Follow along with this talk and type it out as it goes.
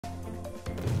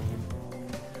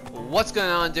What's going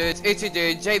on, dudes? It's your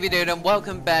dude, JB Dude, and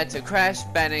welcome back to Crash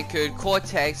Bandicoot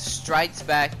Cortex Strikes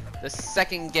Back, the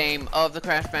second game of the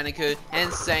Crash Bandicoot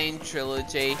and Sane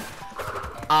Trilogy.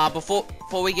 Before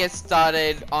we get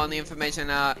started on the information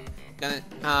I'm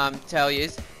gonna tell you,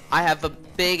 I have a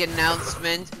big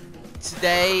announcement.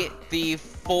 Today, the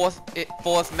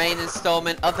fourth main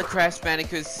installment of the Crash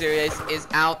Bandicoot series is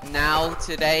out now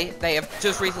today. They have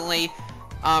just recently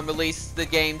released the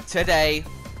game today.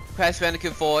 Crash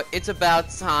Bandicoot 4, it's about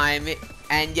time,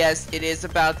 and yes, it is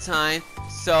about time.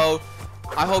 So,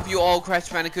 I hope you all Crash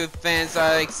Bandicoot fans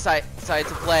are excited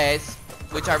to play it,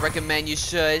 which I recommend you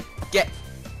should.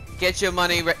 Get your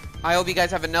money. I hope you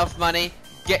guys have enough money.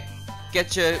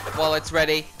 Get your wallets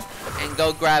ready, and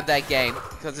go grab that game,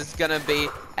 because it's gonna be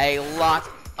a lot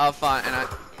of fun, and I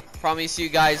promise you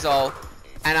guys all.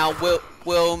 And I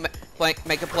will make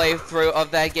a playthrough of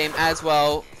that game as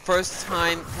well. First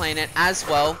time playing it as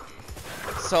well,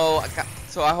 so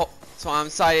I'm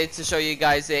excited to show you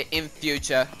guys it in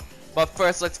future. But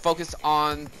first, let's focus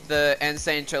on the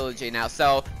Sane Trilogy now.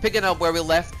 So picking up where we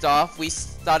left off, we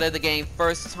started the game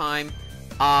first time,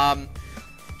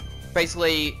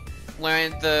 basically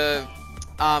learned the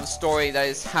story that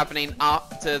is happening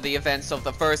after the events of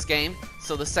the first game.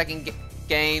 So the second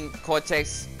game,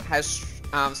 Cortex has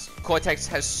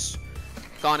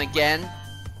gone again,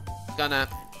 gonna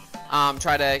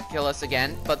try to kill us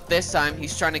again, but this time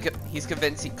he's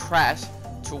convincing Crash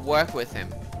to work with him,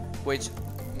 which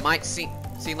might seem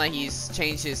like he's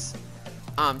changed his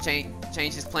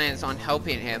plans on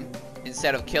helping him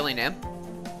instead of killing him.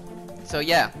 So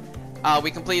yeah, we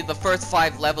completed the first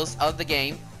 5 levels of the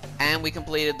game, and we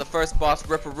completed the first boss,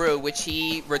 Ripperoo, which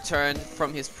he returned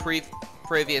from his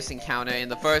previous encounter in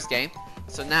the first game.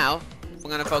 So now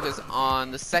we're gonna focus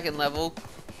on the second level,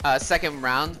 second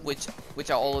round, which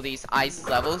are all of these ice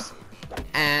levels.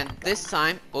 And this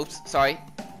time, oops, sorry,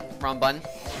 wrong button.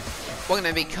 We're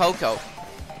gonna be Coco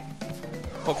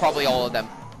for probably all of them,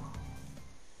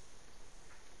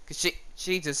 cause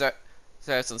she deserves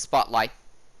some spotlight.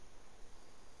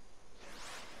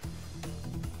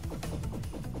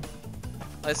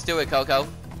 Let's do it, Coco.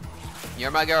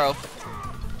 You're my girl.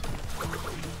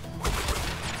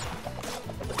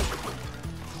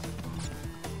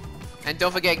 And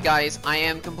don't forget, guys, I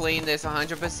am completing this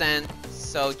 100%,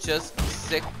 so just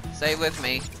stay with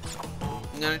me.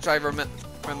 I'm gonna try to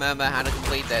remember how to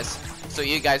complete this, so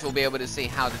you guys will be able to see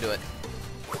how to do it.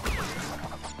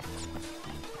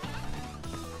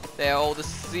 There are all the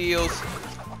seals.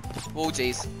 Oh,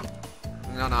 jeez.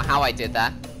 I don't know how I did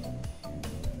that,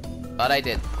 but I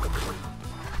did.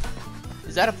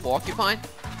 Is that a porcupine?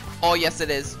 Oh, yes, it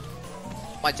is.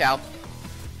 Watch out.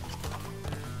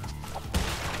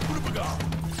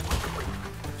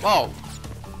 Whoa!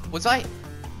 Was I?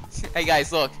 Hey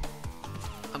guys, look.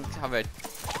 I'm covered.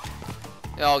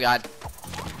 Oh god.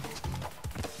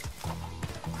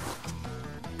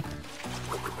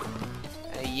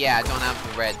 Yeah, I don't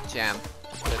have the red gem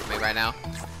with me right now.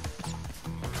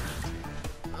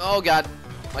 Oh god.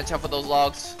 Watch out for those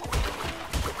logs.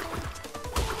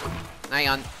 Hang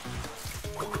on.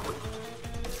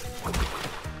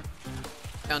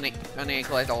 Don't need to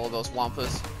collect all of those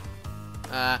wampas.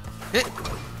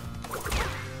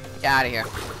 Get out of here.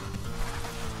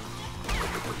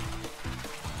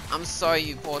 I'm sorry,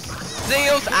 you poor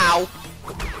seals. Ow!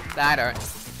 That hurt.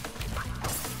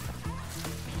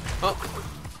 Oh,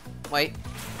 wait.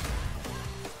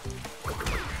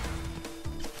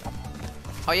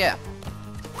 Oh yeah.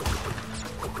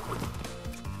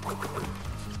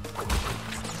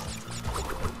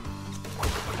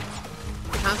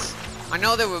 I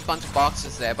know there were a bunch of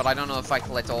boxes there, but I don't know if I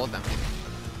collect all of them.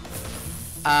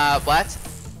 What?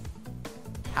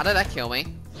 How did that kill me?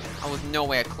 I was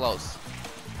nowhere close.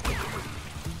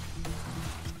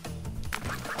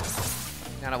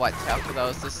 Gotta watch out for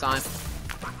those this time.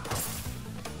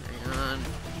 Hang on.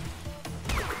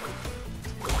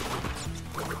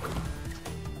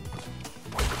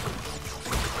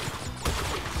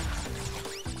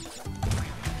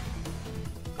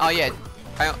 Oh yeah,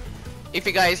 if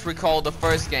you guys recall the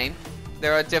first game,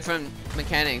 there are different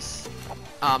mechanics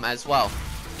as well.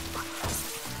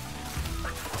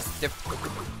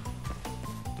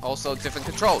 Also different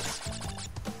controls.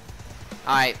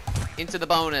 Alright, into the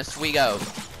bonus we go.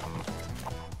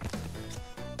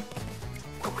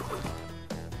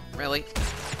 Really?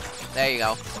 There you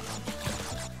go.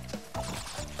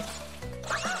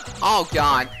 Oh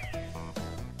god.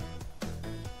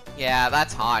 Yeah,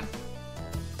 that's hard.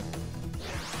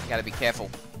 You gotta be careful.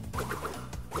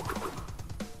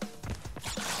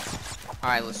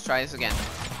 Alright, let's try this again.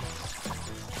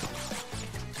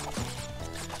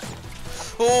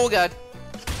 Oh god.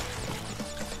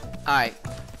 Alright.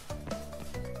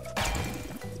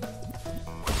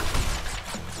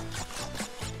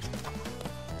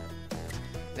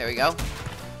 There we go.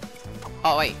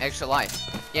 Oh wait, extra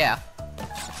life. Yeah.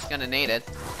 Gonna need it.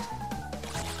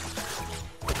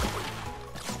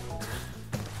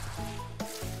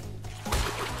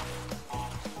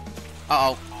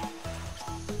 Uh-oh.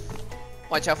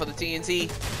 Watch out for the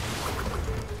TNT.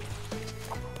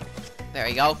 There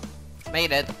we go.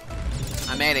 Made it.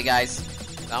 I made it, guys.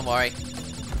 Don't worry.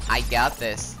 I got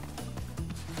this.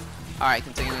 Alright,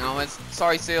 continuing onwards.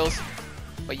 Sorry, Seals,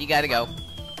 but you gotta go.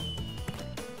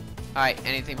 Alright,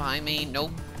 anything behind me?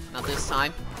 Nope. Not this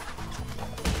time.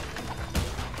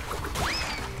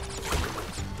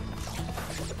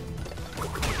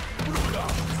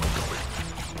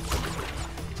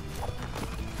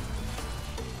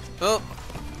 Oh,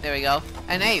 there we go.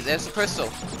 And hey, there's the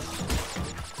crystal.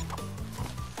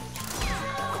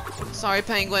 Sorry,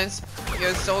 penguins.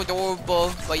 You're so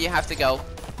adorable, but you have to go.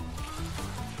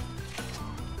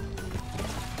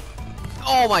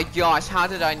 Oh my gosh, how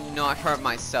did I not hurt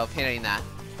myself hitting that?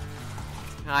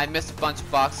 I missed a bunch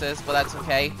of boxes, but that's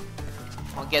okay.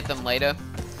 I'll get them later.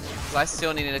 Because I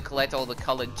still need to collect all the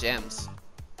colored gems.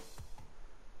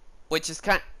 Which is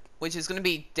gonna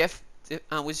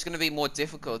be more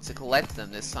difficult to collect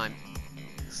them this time.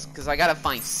 Because I gotta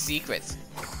find secrets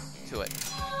to it.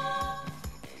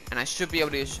 And I should be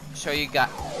able to show you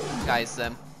guys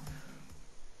them.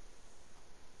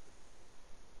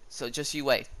 So just you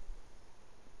wait.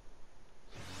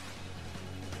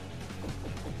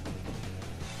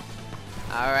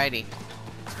 Alrighty.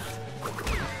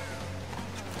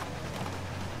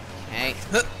 Okay.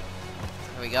 There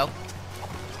we go.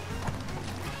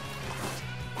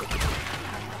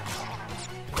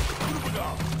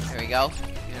 There we go.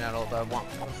 Get out all the one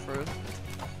fruit.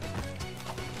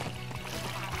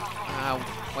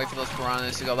 Wait for those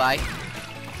piranhas to go by.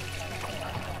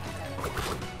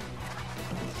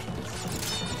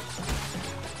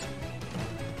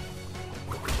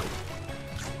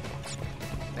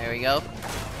 There we go.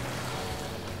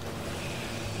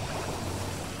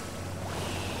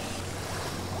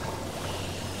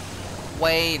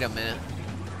 Wait a minute.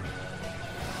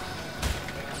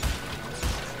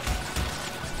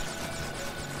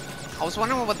 I was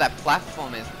wondering what that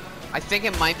platform is. I think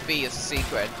it might be a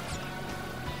secret.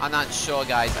 I'm not sure,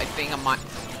 guys. I think I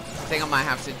might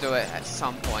have to do it at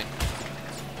some point.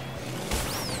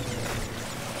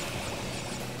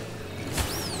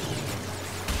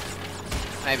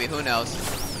 Maybe, who knows?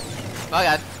 Oh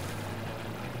god.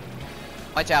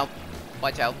 Watch out.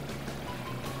 Watch out.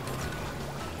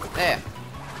 There.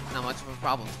 Not much of a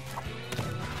problem.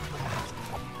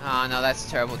 Oh no, that's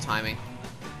terrible timing.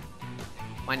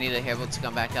 Might need a hero to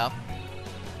come back up.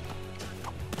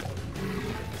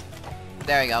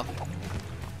 There we go.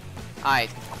 Alright,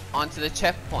 on to the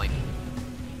checkpoint.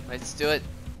 Let's do it.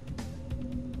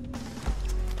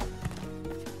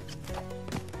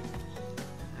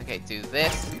 Okay, do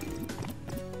this.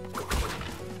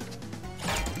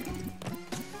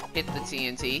 Hit the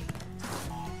TNT.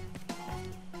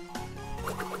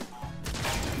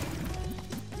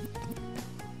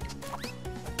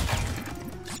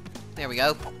 There we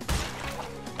go.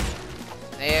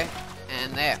 There,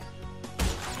 and there.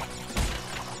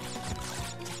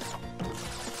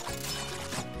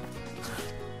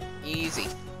 Easy.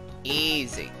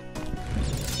 Easy.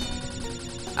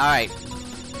 Alright.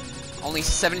 Only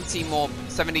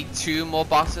 72 more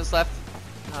boxes left.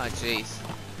 Oh, jeez.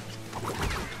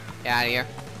 Get out of here.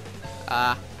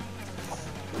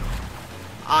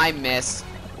 I missed.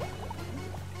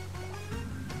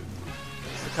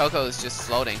 The Coco is just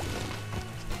floating.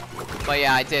 But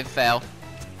yeah, I did fail.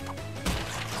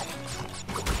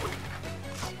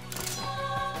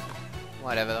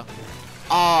 Whatever though.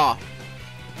 Oh!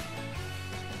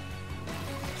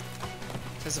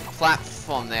 There's a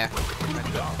platform there.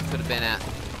 Could have been at.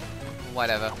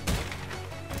 Whatever.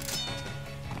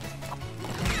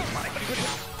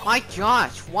 My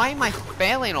gosh, why am I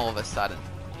failing all of a sudden?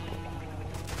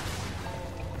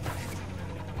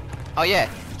 Oh yeah,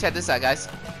 check this out, guys.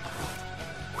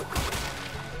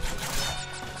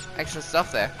 Extra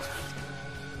stuff there.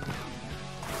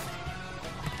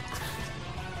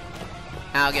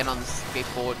 Now I'll get on the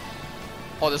skateboard.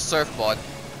 Or the surfboard.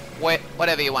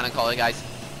 Whatever you want to call it, guys.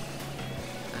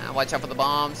 Watch out for the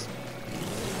bombs.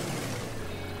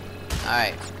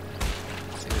 Alright.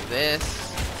 Let's do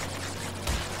this.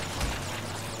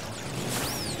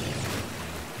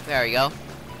 There we go.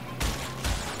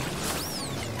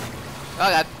 Oh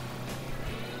god.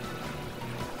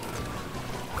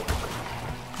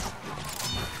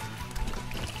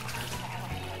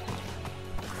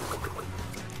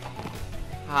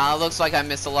 Looks like I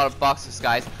missed a lot of boxes,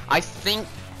 guys. I think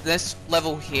this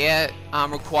level here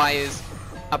requires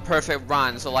a perfect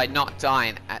run, so like not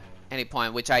dying at any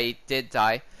point, which I did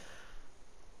die.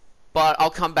 But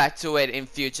I'll come back to it in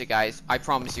future, guys. I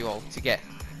promise you all to get.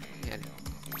 Yeah.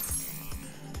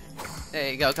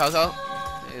 There you go, Coco.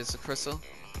 There's the crystal.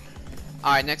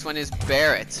 Alright, next one is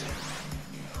Barrett.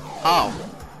 Oh.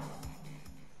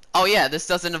 Oh yeah, this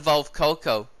doesn't involve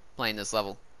Coco playing this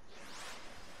level.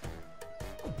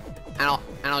 And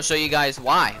I'll show you guys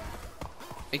why.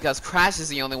 Because Crash is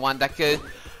the only one that could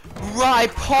ride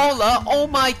Polar. Oh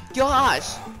my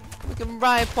gosh! We can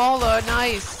ride Polar,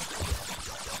 nice.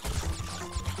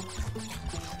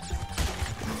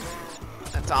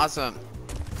 That's awesome.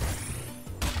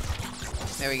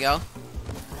 There we go.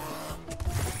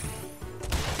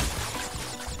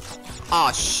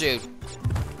 Oh shoot!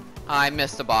 I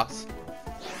missed the box.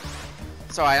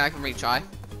 It's alright, I can retry.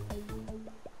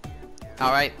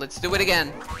 Alright, let's do it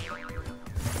again.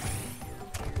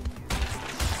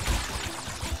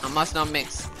 I must not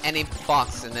mix any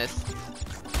box in this.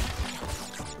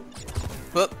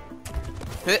 Whoop.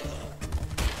 Hit.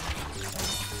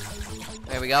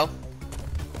 There we go.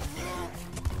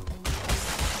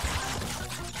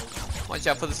 Watch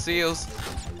out for the seals.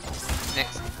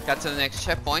 Next, got to the next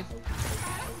checkpoint.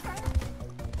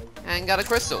 And got a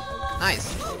crystal.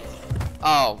 Nice.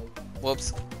 Oh,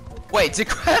 whoops. Wait, did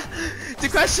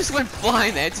Crash just went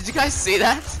flying there? Did you guys see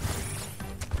that?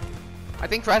 I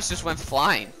think Crash just went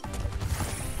flying.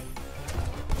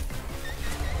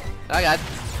 Oh god.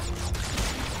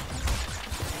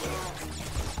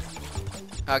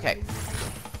 Okay.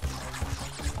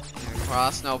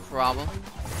 Cross, no problem.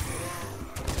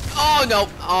 Oh no!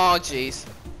 Oh jeez.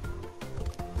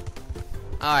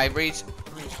 Alright, reach.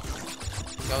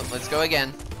 Go, let's go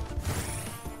again.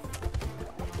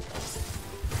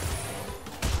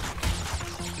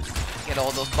 Get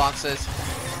all those boxes.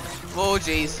 Oh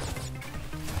jeez.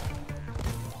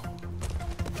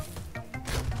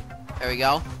 There we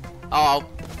go. Oh,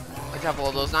 watch out for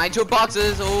all those nitro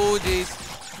boxes. Oh jeez.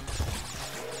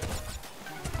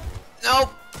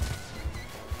 Nope.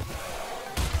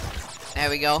 There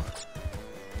we go.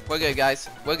 We're good, guys.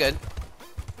 We're good.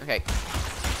 Okay.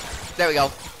 There we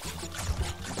go.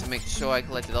 To make sure I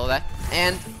collected all that.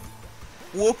 And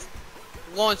whoop,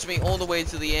 launch me all the way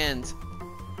to the end.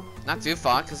 Not too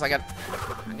far, because I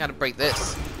gotta break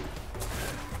this.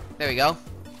 There we go.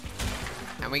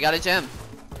 And we got a gem.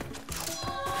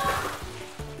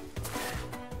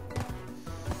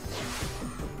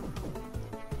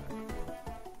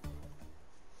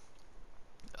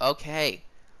 Okay.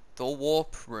 The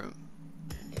warp room.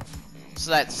 So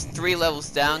that's 3 levels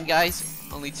down, guys.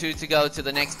 Only 2 to go to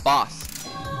the next boss.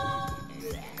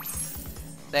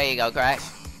 There you go, Crash.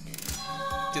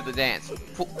 Do the dance.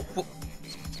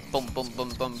 Boom, boom, boom,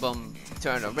 boom, boom.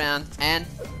 Turn around and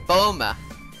boom.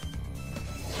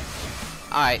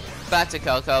 Alright, back to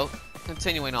Coco.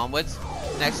 Continuing onwards.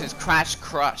 Next is Crash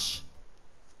Crush.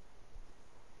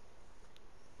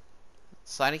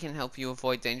 Sliding can help you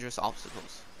avoid dangerous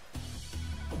obstacles.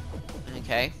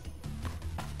 Okay.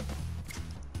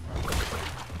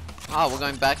 Oh, we're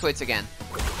going backwards again.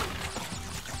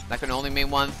 That can only mean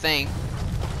one thing.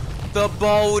 The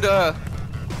boulder!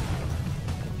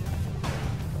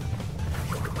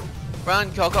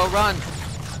 Run, Coco, run!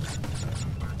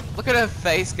 Look at her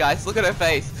face, guys. Look at her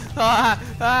face. Ah,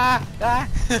 ah, ah.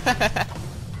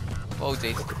 Oh,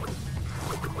 jeez.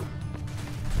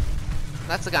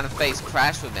 That's the kind of face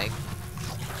Crash would make.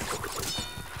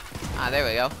 Ah, there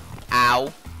we go.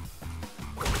 Ow.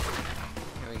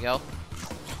 There we go.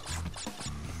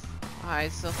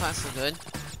 Alright, so far so good.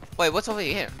 Wait, what's over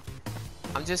here?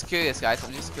 I'm just curious, guys.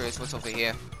 I'm just curious what's over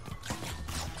here.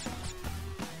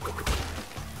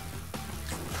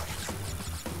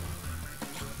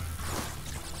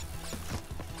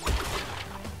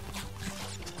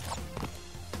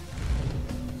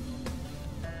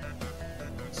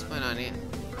 What's going on here?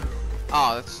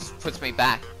 Oh, that just puts me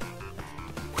back.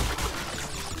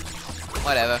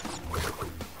 Whatever.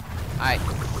 Alright.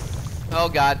 Oh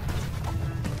god.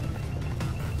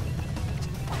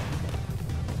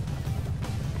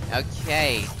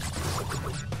 Okay.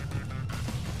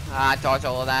 Ah, dodge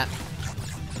all of that.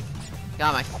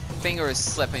 God, my finger is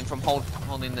slipping from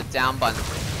holding the down button.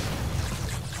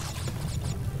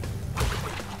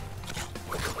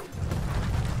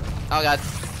 Oh god.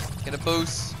 Get a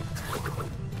boost.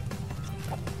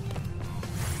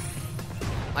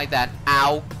 Like that.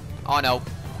 Ow. Oh no.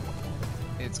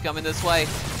 It's coming this way.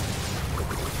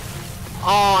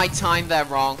 Oh, I timed that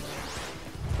wrong.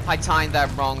 I timed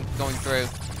that wrong going through.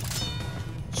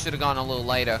 Should have gone a little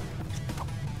later.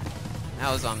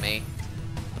 That was on me.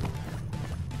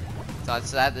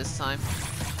 Dodge that this time.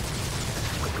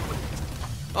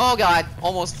 Oh god,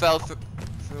 almost fell through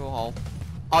a hole.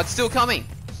 Oh, it's still coming.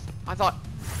 I thought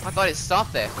it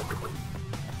stopped there.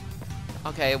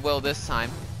 Okay, it will this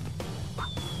time.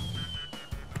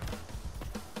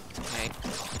 Okay.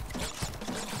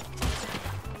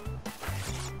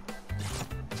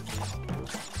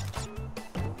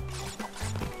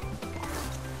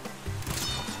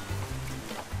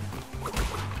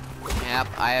 Yep,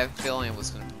 I have a feeling it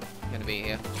was gonna be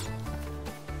here.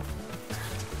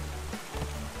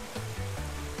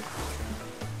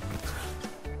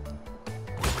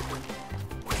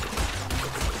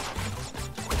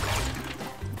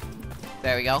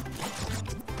 There we go.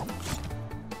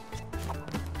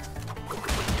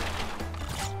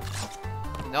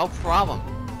 No problem.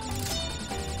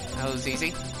 That was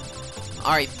easy.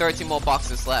 Alright, 13 more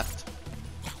boxes left.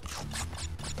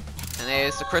 And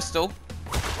there's the crystal.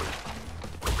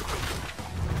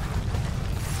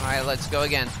 Alright, let's go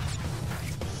again.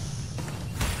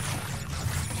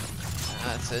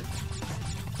 That's it.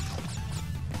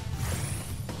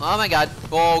 Oh my god.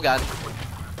 Oh god.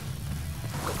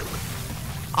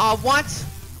 Oh, what?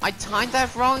 I timed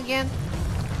that wrong again?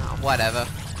 Oh, whatever.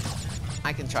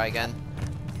 I can try again.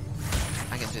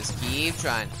 I can just keep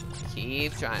trying.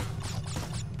 Keep trying.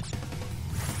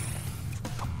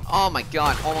 Oh my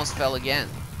god, almost fell again.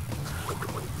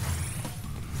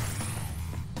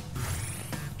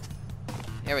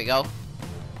 Here we go.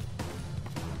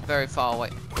 Very far away.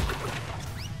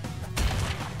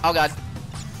 Oh god.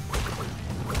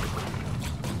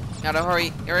 Gotta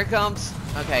hurry. Here it comes.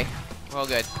 Okay. We're all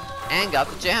good. And got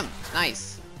the gem.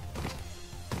 Nice.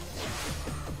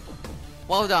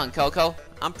 Well done, Coco.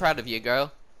 I'm proud of you,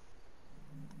 girl.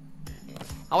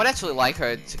 I would actually like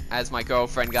her as my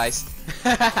girlfriend, guys.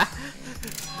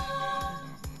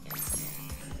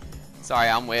 Sorry,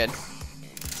 I'm weird.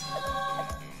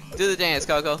 Do the dance,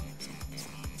 Coco.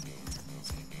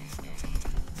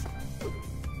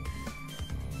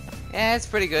 Yeah, it's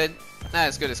pretty good. Not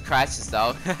as good as Crash's,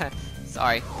 though.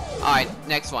 Sorry. Alright,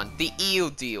 next one. The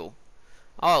eel deal.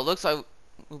 Oh, it looks like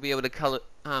we'll be able to color,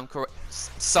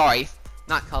 sorry,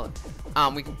 not color.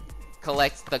 We can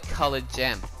collect the colored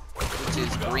gem, which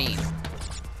is green.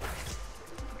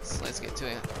 So let's get to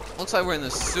it. Looks like we're in the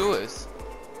sewers.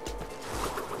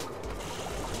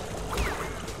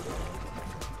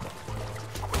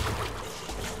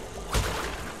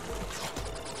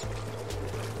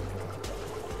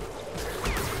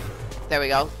 There we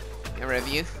go. Get rid of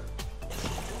you.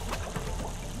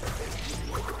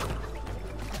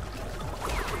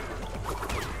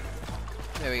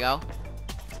 There we go.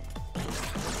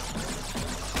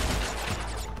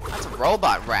 That's a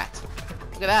robot rat.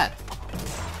 Look at that.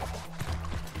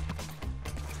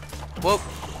 Whoop.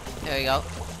 There we go.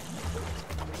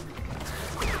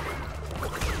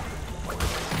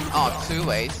 Oh, two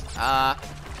ways.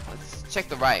 Let's check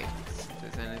the right. If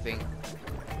there's anything.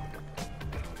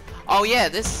 Oh yeah,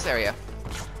 this area.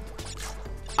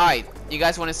 Alright, you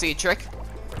guys want to see a trick?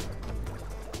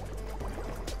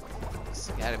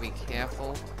 So gotta be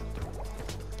careful.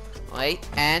 Wait,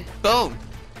 and boom!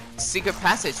 Secret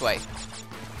passageway.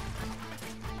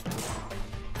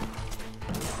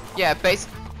 Yeah,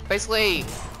 basically,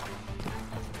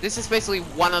 this is basically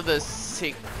one of the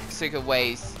secret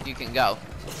ways you can go.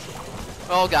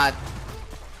 Oh god.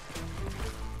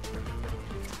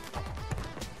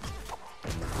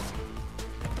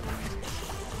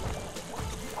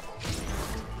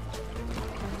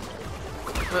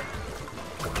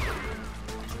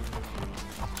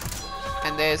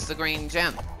 And there's the green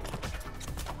gem.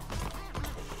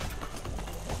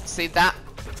 See that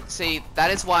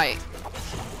is why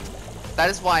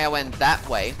I went that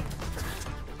way.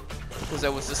 Because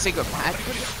there was a secret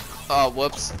oh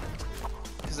whoops.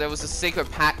 Because there was a secret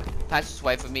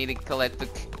passageway for me to collect the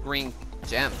green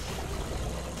gem.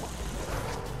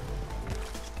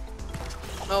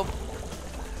 Nope.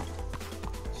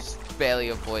 Just barely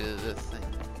avoided the thing.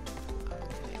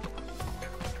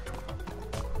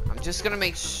 I'm just gonna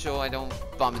make sure I don't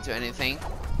bump into anything.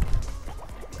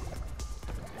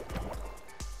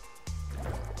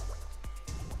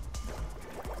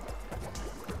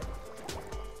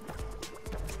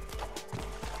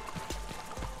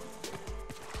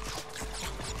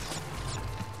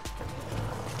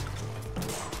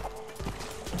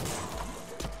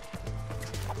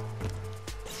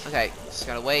 Okay, just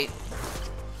gotta wait.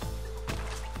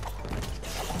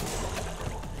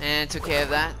 And took care of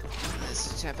that.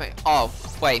 Oh,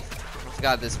 wait. I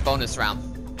forgot this bonus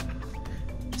round.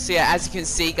 So yeah, as you can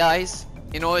see, guys,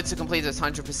 in order to complete this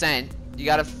 100%, you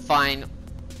gotta find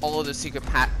all of the secret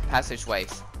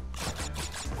passageways.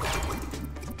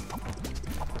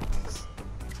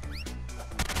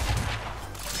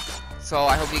 So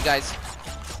I hope you guys.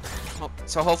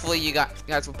 So hopefully you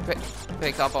guys will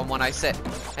pick up on what I said.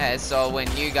 So when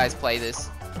you guys play this,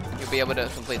 you'll be able to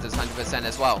complete this 100%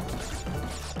 as well.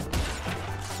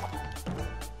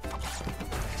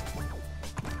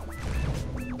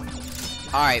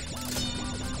 Alright.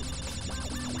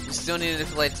 We still need to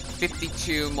collect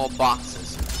 52 more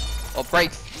boxes. Or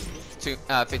break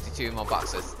 52 more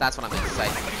boxes. That's what I meant to say.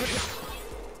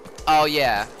 Oh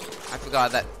yeah. I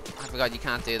forgot you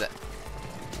can't do that.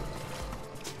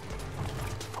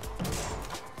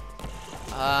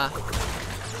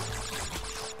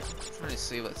 Trying to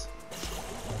see what's.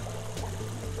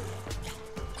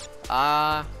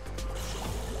 I'm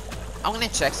gonna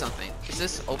check something. Is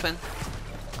this open?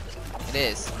 It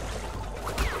is.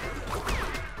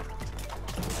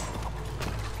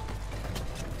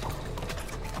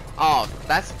 Oh,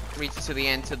 that's reached to the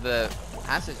end to the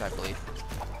passage, I believe.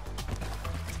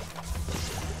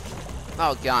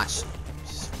 Oh gosh,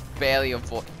 just barely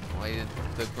avoided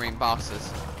the green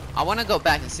boxes. I want to go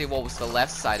back and see what was the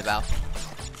left side about.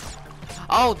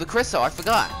 Oh, the crystal, I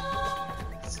forgot.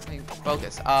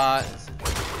 Focus.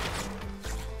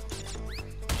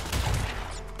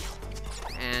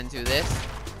 And do this.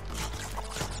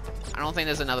 I don't think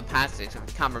there's another passage. I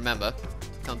can't remember.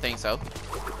 Don't think so.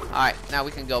 Alright, now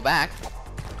we can go back.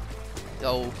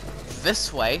 Go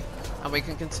this way. And we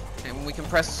can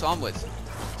press onwards.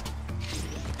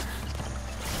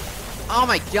 Oh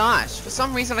my gosh! For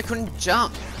some reason I couldn't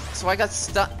jump. So I got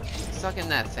stuck in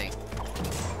that thing.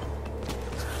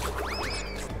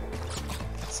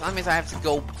 So that means I have to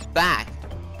go back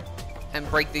and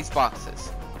break these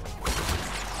boxes.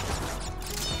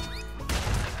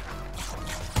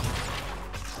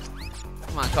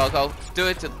 Come on, Coco, do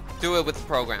it with the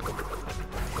program.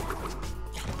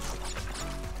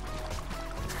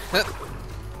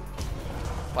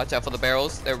 Watch out for the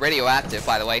barrels. They're radioactive,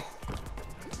 by the way.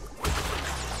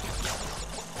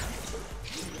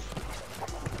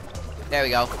 There we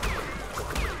go.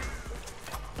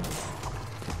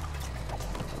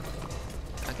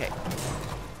 Okay.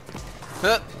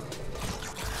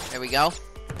 There we go.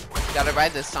 Got it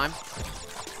right this time.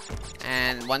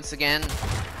 And once again,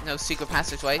 no secret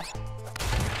passageway.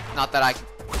 Not that I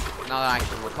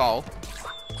can recall.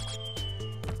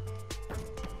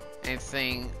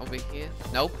 Anything over here?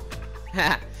 Nope.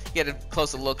 Get a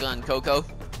closer look on Coco.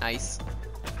 Nice.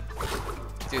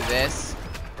 Do this.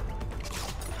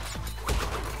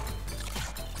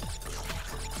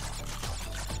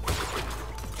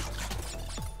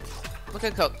 Look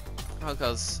at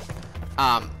Coco's.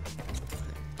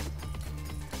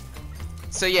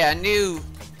 So yeah, a new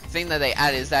thing that they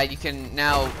added is that you can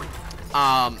now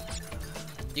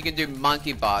you can do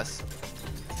monkey boss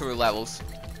through levels,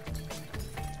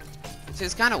 which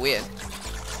is kind of weird.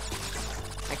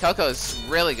 And Coco's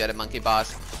really good at monkey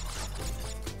boss.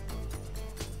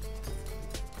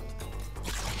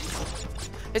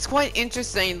 It's quite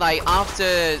interesting. Like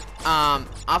after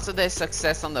their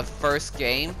success on the first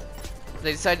game,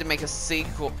 they decided to make a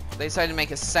sequel. They decided to make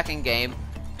a second game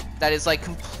that is like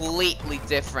completely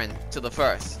different to the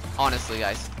first. Honestly,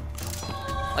 guys,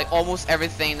 like almost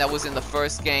everything that was in the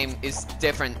first game is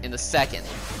different in the second.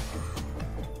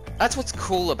 That's what's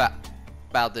cool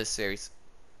about this series.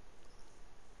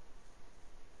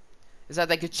 Is that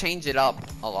they could change it up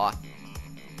a lot.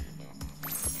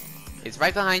 It's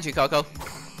right behind you, Coco.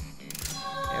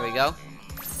 There we go.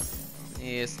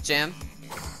 Here's gem.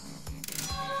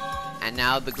 And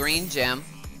now the green gem.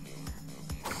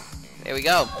 There we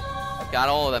go. Got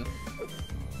all of them.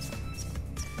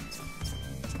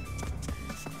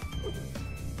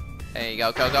 There you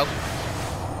go, Coco.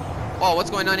 Whoa,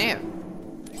 what's going on here?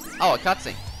 Oh, a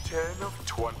cutscene. 10 of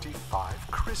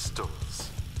 25 crystals.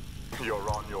 You're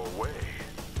on your way.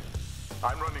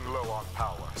 I'm running low on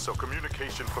power, so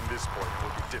communication from this point will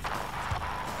be difficult.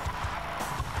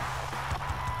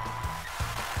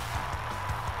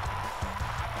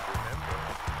 Remember,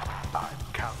 I'm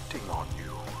counting on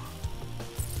you.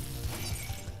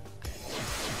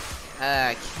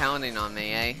 Counting on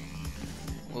me, eh?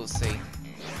 We'll see.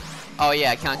 Oh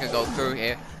yeah, I can't go through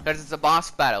here because it's a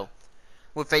boss battle.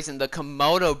 We're facing the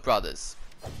Komodo brothers,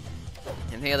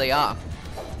 and here they are.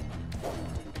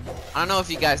 I don't know if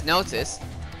you guys noticed,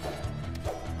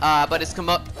 but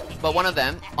one of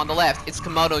them on the left, it's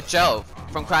Komodo Joe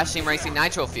from Crash Team Racing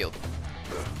Nitro Field,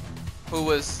 who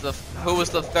was the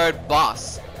third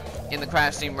boss in the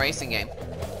Crash Team Racing game,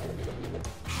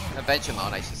 adventure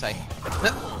mode, I should say.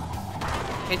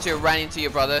 Hit you right into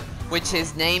your brother, which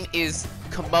his name is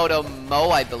Komodo Mo,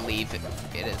 I believe it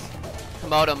is.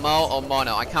 Komodo Mo or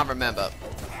Mono, I can't remember.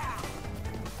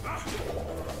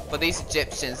 But these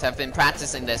Egyptians have been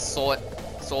practicing their sword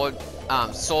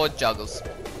juggles.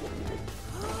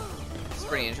 It's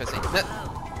pretty interesting.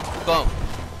 Boom.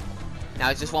 Now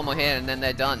it's just one more hit and then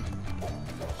they're done.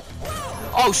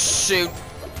 Oh shoot!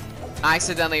 I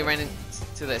accidentally ran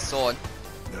into their sword.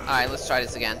 Alright, let's try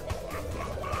this again.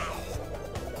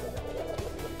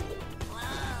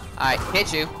 Alright,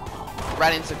 hit you.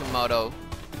 Right into Komodo.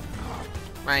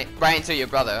 Right into your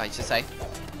brother, I should say.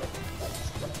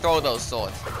 Throw those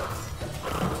swords.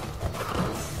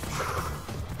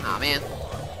 Aw, man.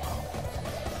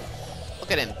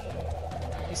 Look at him.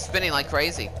 He's spinning like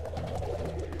crazy.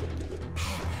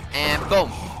 And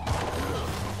boom.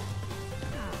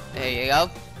 There you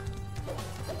go.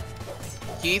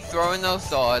 Keep throwing those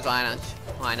swords,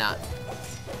 why not?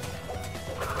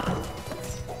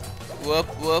 Whoop,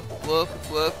 whoop, whoop,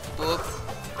 whoop, whoop.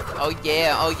 Oh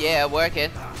yeah, work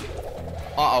it.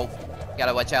 Uh-oh.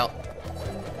 Gotta watch out.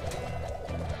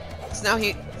 So now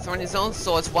he's throwing his own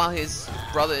swords while his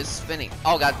brother is spinning.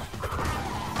 Oh god.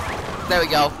 There we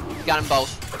go. Got them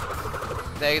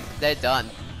both. They're done.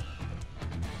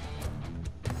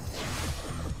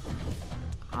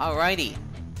 Alrighty.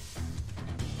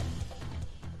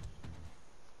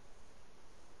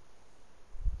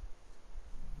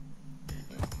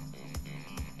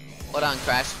 Hold on,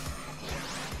 Crash.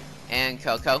 And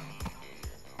Coco.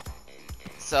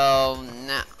 So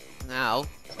now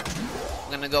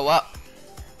I'm gonna go up.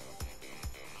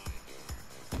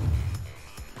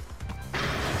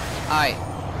 Alright.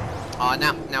 Oh,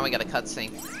 now we got a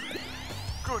cutscene.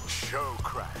 Good show,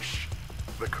 Crash.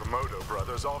 The Komodo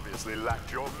brothers obviously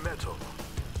lacked your mettle.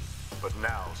 But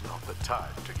now's not the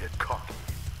time to get cocky.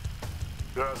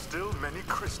 There are still many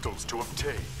crystals to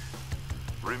obtain.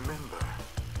 Remember,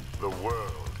 the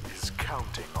world is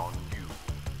counting on you.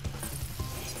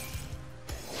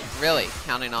 Really?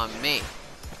 Counting on me?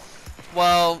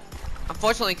 Well,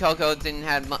 unfortunately Coco didn't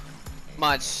have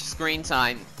much screen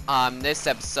time this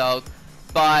episode,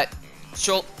 but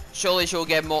surely she'll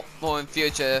get more in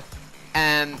future.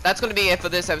 And that's going to be it for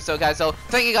this episode, guys. So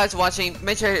thank you guys for watching.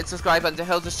 Make sure to hit subscribe button to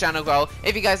help this channel grow.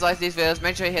 If you guys like these videos,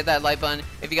 make sure you hit that like button.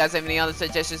 If you guys have any other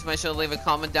suggestions, make sure to leave a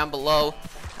comment down below.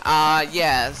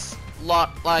 Yes,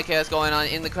 lot of chaos going on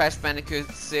in the Crash Bandicoot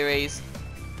series,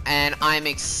 and I'm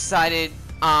excited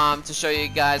to show you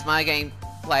guys my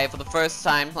gameplay for the first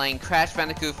time playing Crash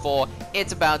Bandicoot 4.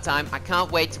 It's about time. I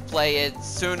can't wait to play it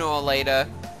sooner or later.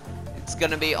 It's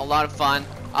gonna be a lot of fun.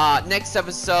 Next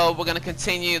episode, we're gonna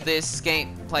continue this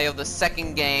gameplay of the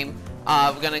second game.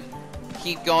 We're gonna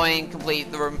keep going,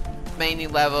 complete the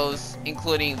remaining levels,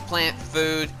 including Plant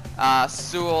Food,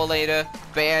 Sewer Later,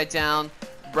 Bear Down,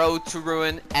 Road to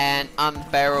Ruin, and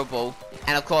Unbearable,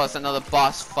 and of course another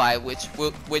boss fight, which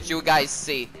you guys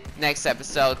see next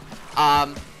episode.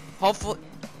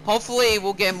 Hopefully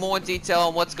we'll get more detail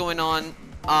on what's going on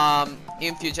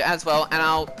in future as well, and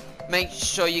I'll make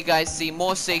sure you guys see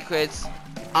more secrets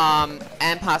and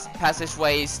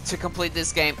passageways to complete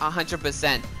this game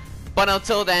 100%. But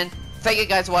until then, thank you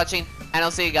guys for watching, and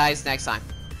I'll see you guys next time.